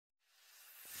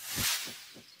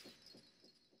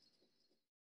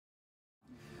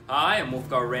Hi, I'm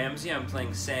Wolfgar Ramsey. I'm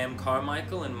playing Sam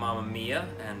Carmichael in Mamma Mia,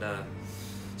 and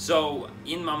so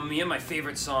in Mamma Mia, my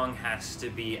favorite song has to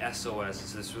be SOS.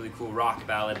 It's this really cool rock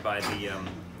ballad by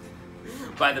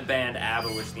the band ABBA,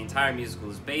 which the entire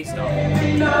musical is based on.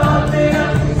 And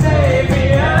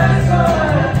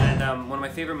one of my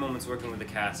favorite moments working with the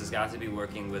cast has got to be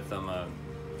working with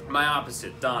my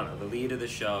opposite, Donna, the lead of the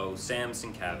show, Sam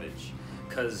Sienkiewicz.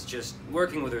 Because just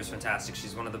working with her is fantastic.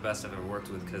 She's one of the best I've ever worked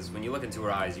with, because when you look into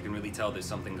her eyes, you can really tell there's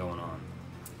something going on.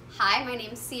 Hi, my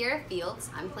name's Sierra Fields.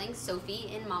 I'm playing Sophie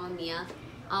in Mamma Mia.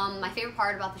 My favorite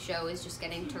part about the show is just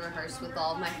getting to rehearse with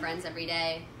all of my friends every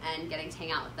day and getting to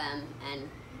hang out with them and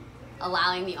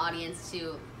allowing the audience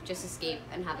to just escape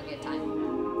and have a good time.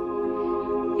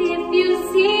 If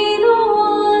you see the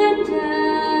wonder.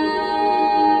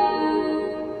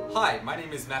 Hi, my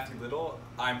name is Matthew Little.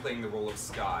 I'm playing the role of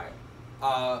Sky.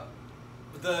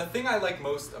 The thing I like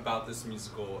most about this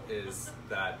musical is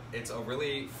that it's a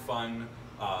really fun,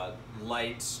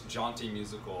 light, jaunty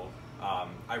musical.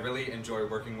 I really enjoy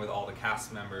working with all the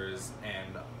cast members,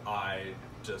 and I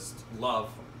just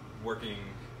love working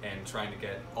and trying to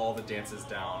get all the dances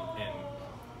down, and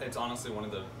it's honestly one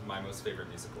of my most favorite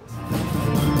musicals.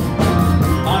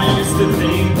 I used to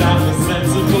think that was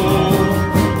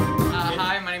sensible.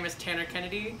 Hi, my name is Tanner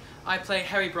Kennedy. I play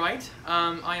Harry Bright.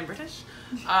 I am British.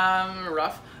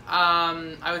 Rough.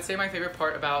 I would say my favorite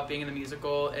part about being in the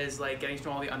musical is like getting to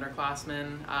know all the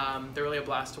underclassmen. They're really a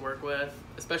blast to work with,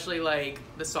 especially like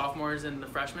the sophomores and the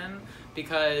freshmen,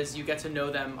 because you get to know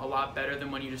them a lot better than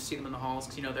when you just see them in the halls,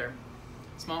 because you know they're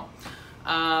small.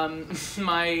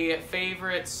 My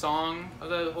favorite song of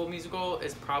the whole musical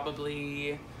is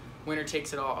probably Winner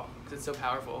Takes It All, because it's so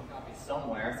powerful.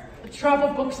 Somewhere.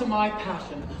 Travel books are my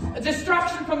passion, a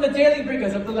distraction from the daily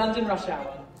rigors of the London rush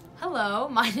hour. Hello,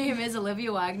 my name is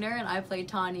Olivia Wagner and I play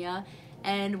Tanya,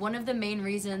 and one of the main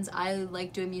reasons I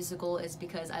like doing musical is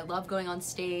because I love going on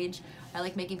stage, I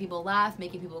like making people laugh,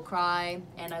 making people cry,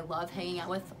 and I love hanging out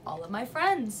with all of my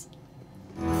friends.